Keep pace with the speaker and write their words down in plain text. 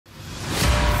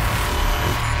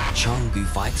Canggu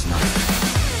Fight Night.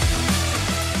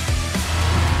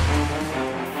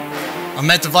 I'm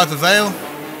Matt the Viper Vaile.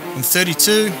 I'm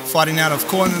 32, fighting out of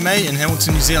Core MMA in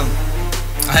Hamilton, New Zealand.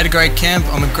 I had a great camp.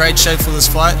 I'm in great shape for this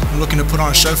fight. I'm looking to put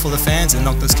on a show for the fans and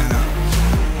knock this can out.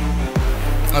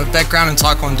 I have a background in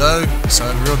Taekwondo, so I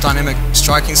have a real dynamic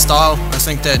striking style. I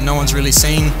think that no one's really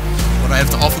seen what I have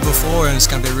to offer before, and it's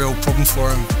going to be a real problem for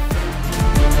him.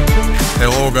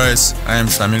 Hello guys, I am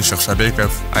Shamil Shikhshabekov.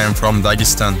 I am from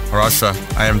Dagestan, Russia.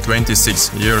 I am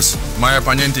 26 years. My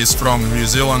opponent is from New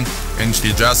Zealand and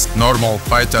she just normal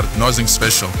fighter, nothing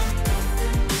special.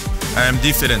 I am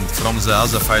different from the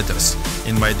other fighters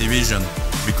in my division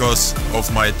because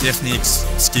of my techniques,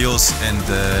 skills and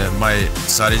my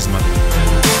charisma.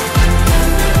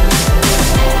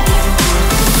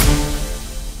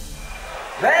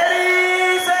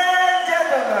 Ladies and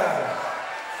gentlemen,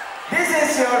 this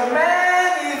is your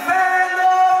main event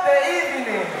of the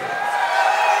evening.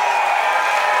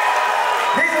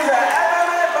 This is an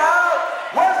MMA bout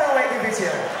welterweight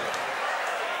division.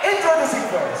 Introducing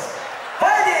first,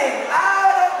 fighting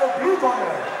out of the blue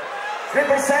corner,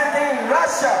 representing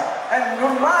Russia and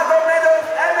Nurmagomedov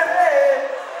MMA,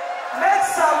 make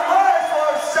some noise for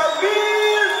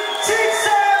Shamil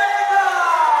Shikhshabekov.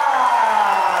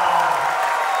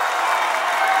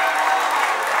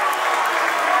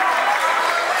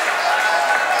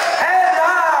 And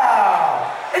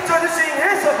now, introducing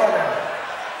his opponent,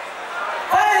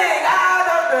 fighting out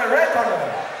of the red corner,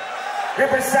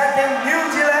 representing New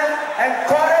Zealand and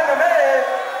Core MMA,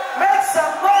 make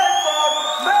some noise for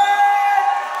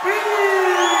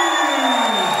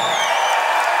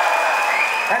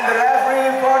and the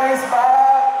referee for this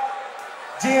bout,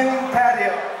 Jim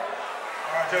Patio.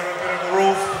 Alright, gentlemen, put in the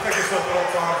rules. Protect yourself at all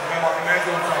times. Remember my commands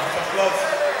at all times. Touch gloves.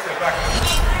 Sit back.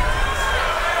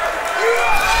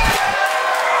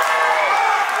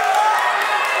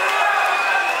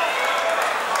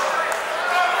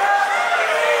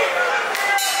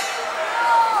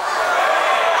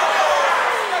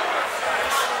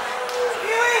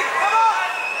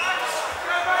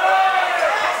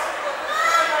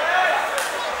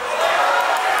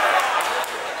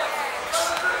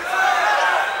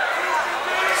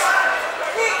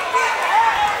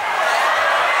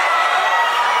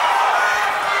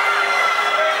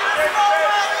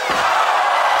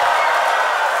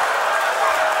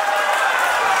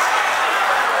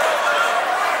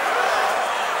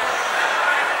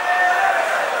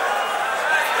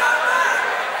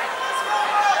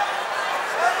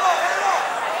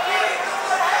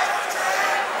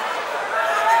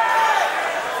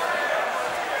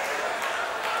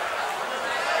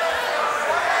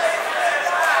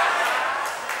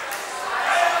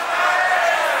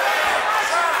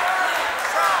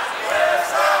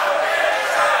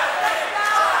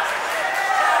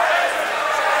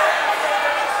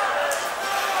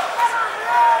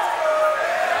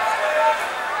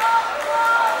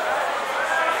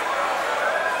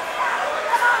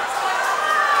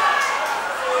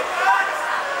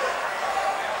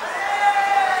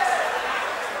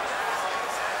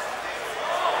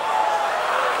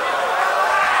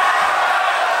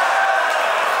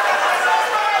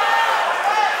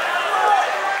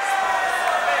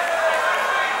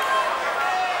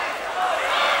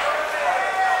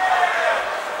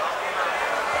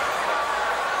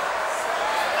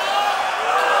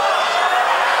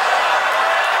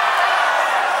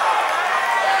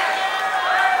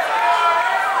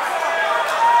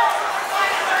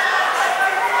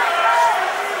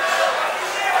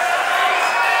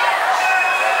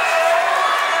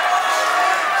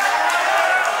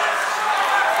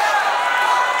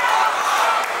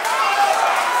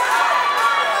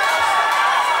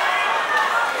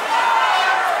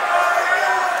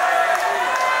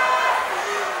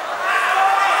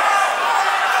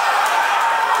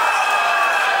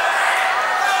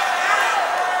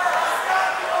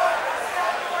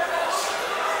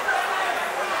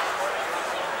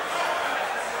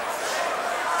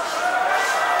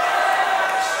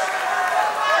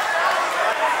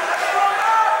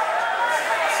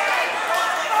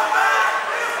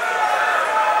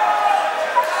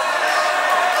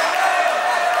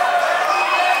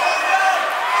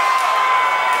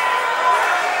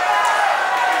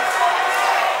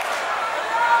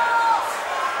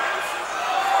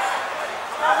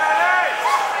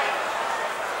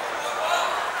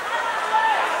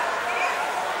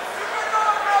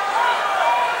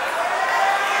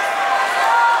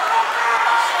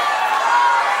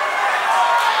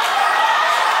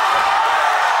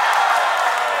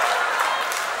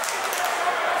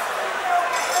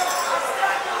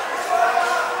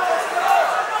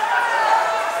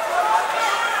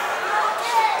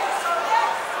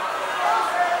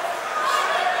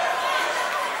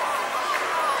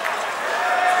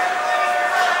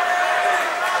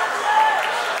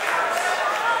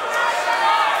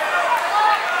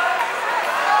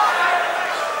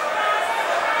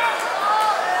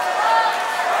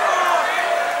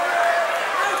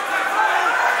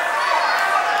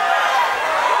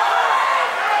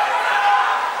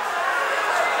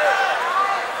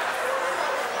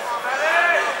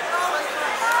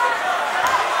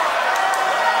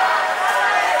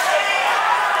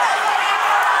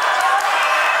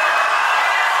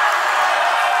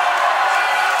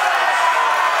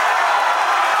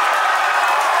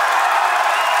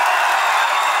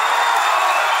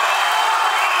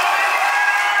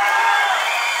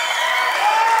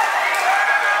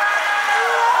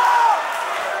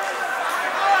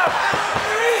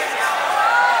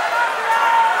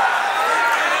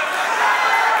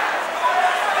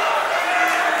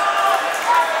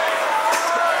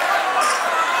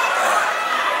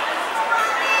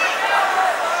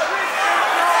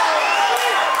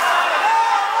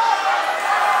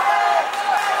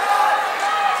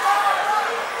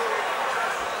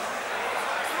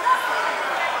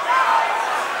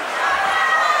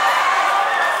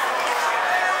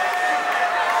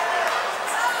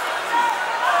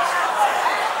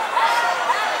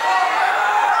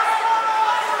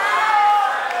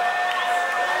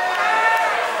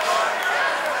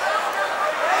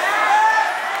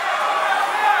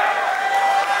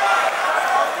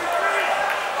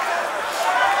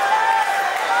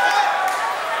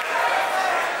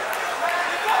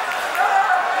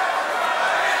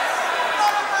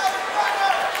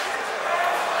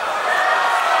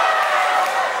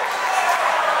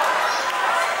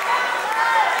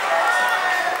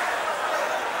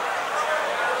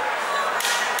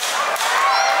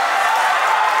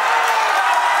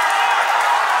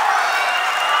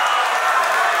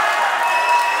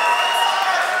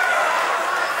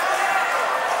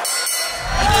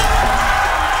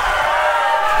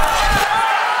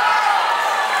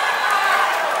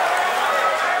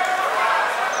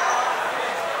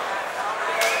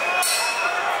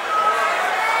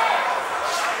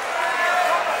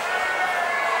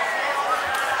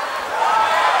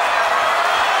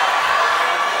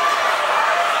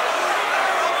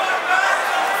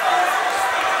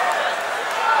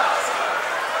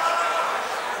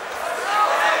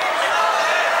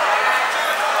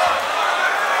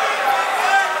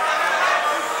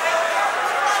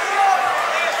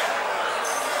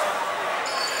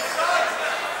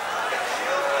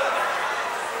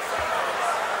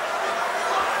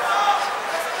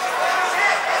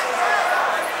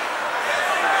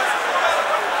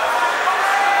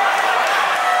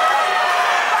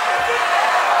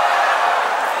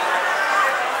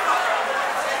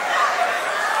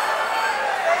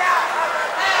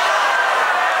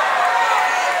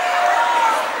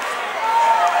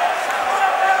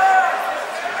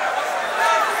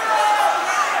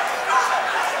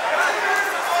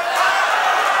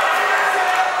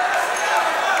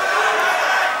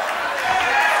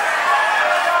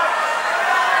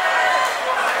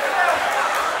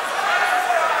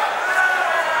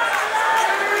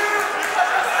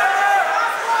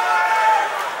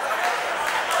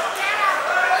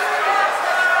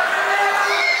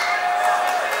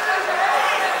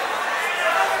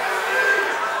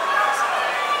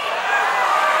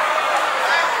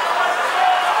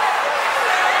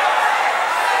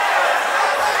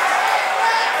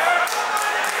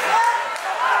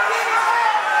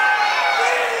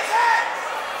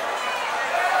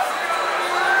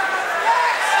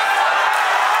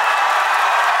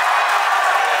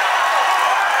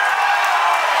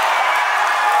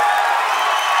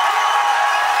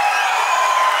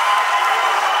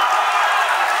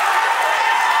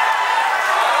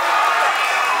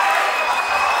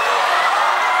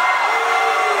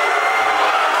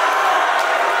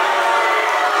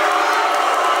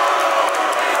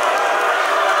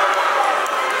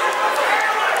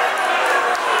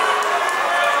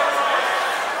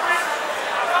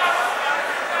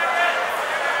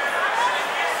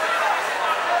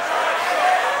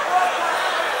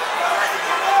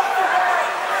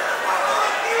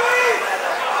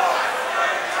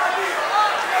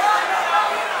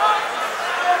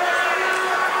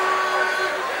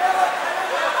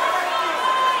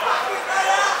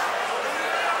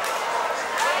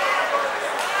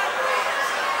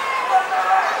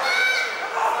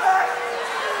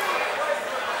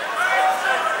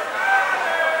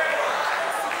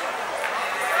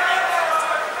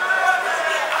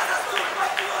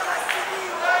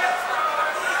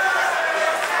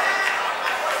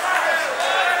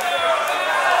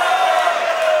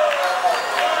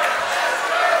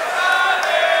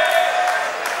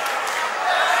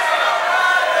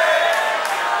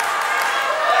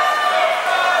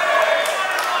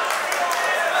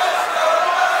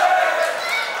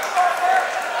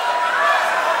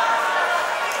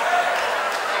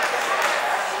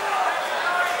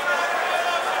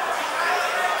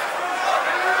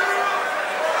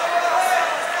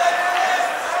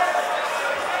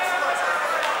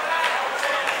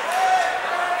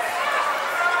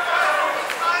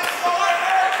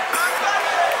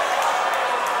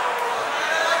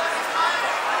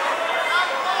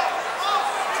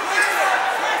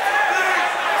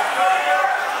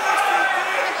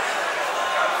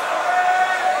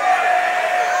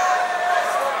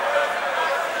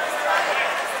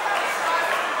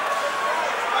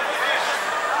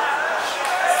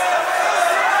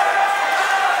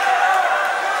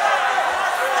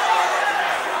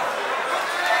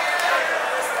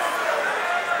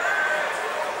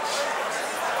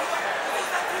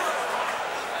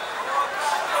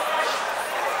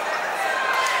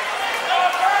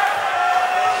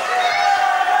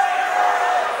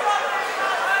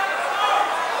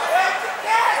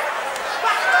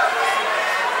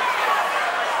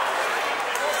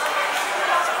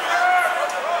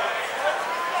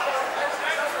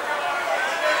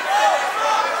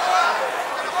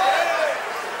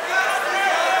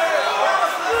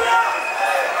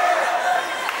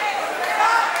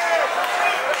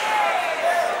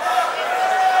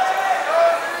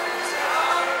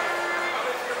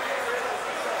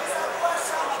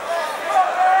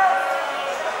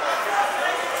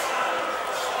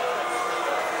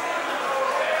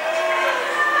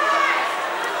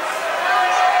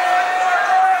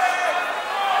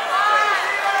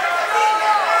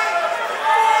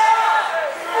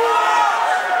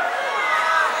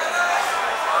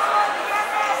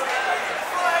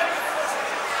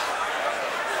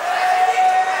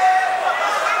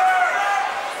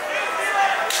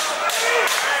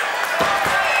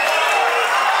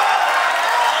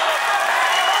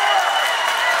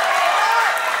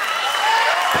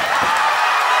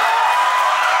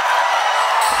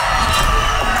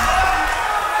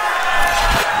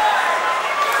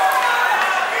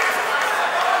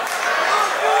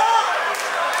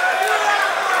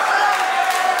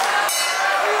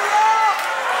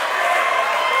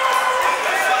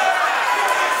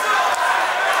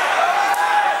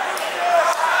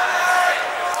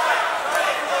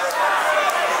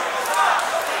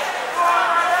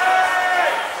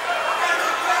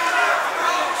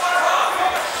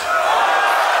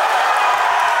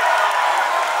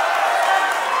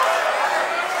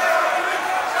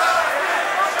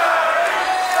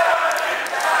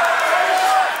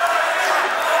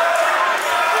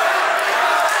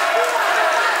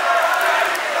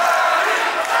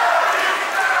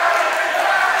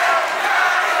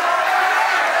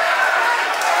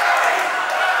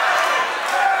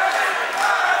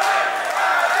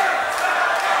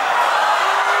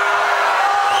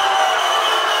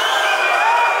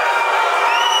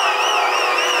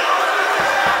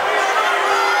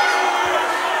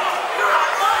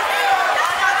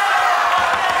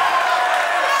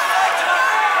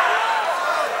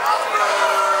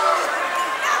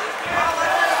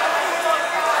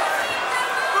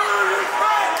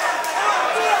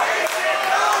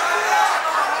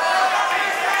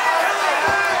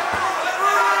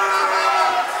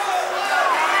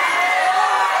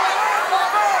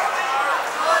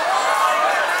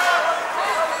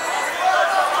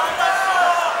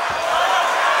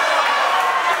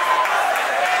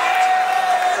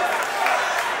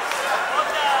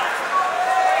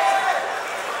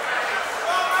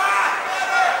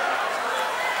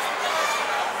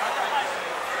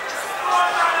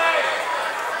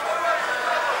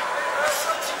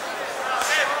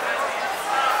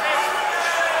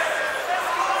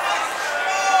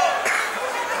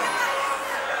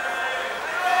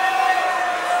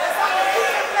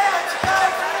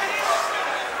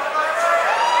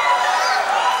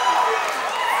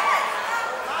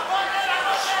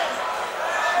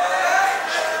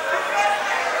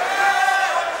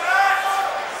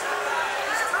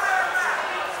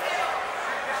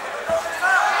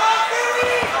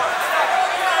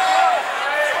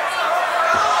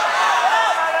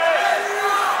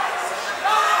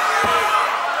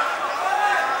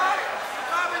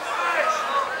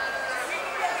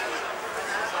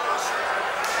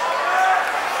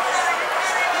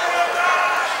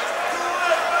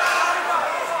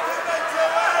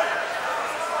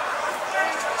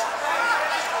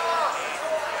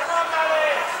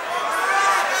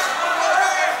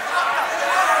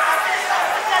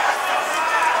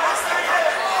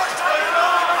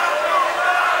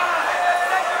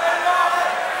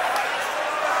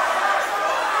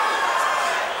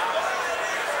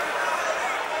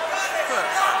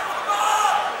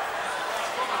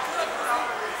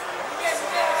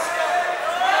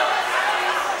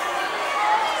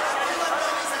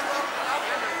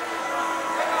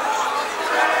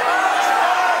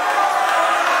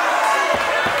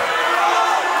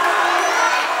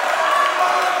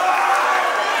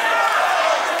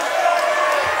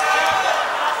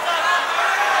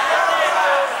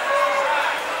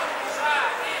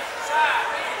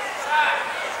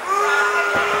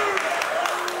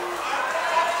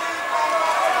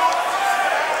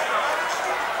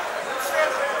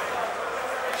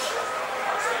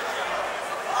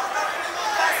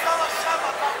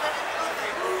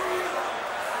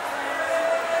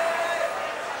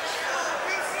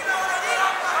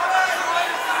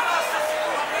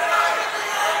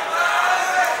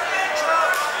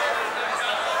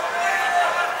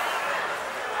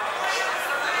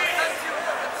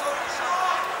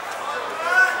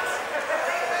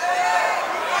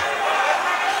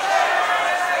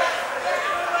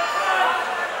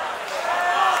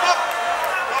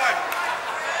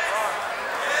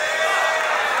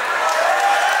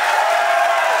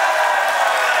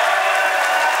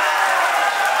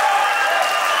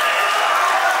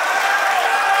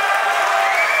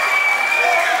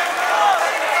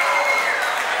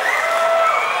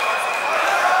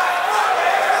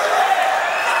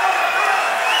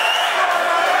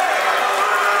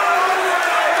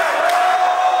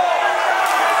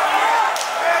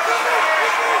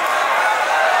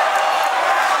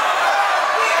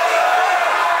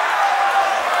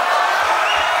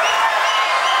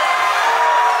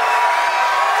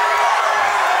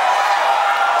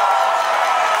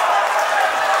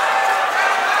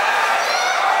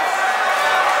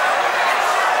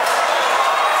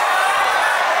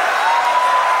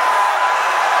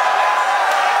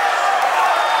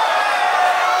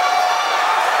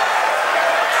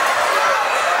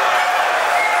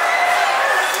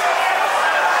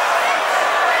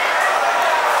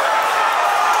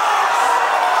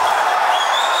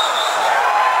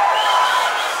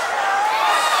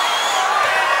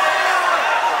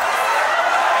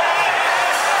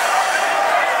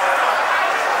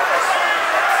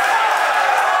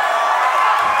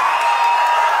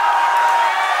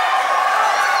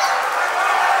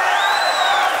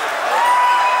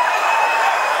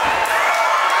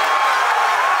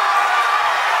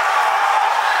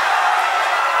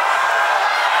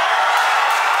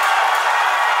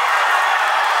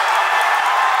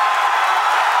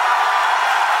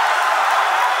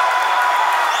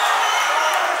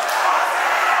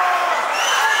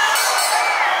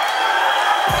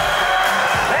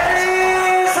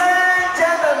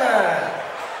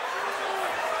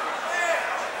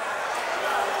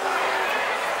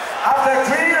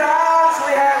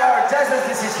 judges'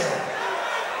 decision.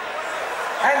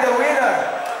 And the winner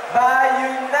by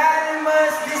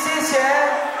unanimous decision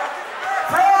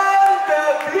from the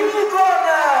blue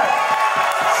corner,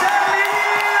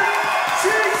 Shamil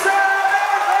Shikhshabekov!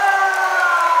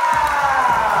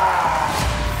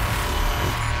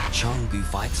 Changgu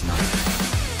Fights Night.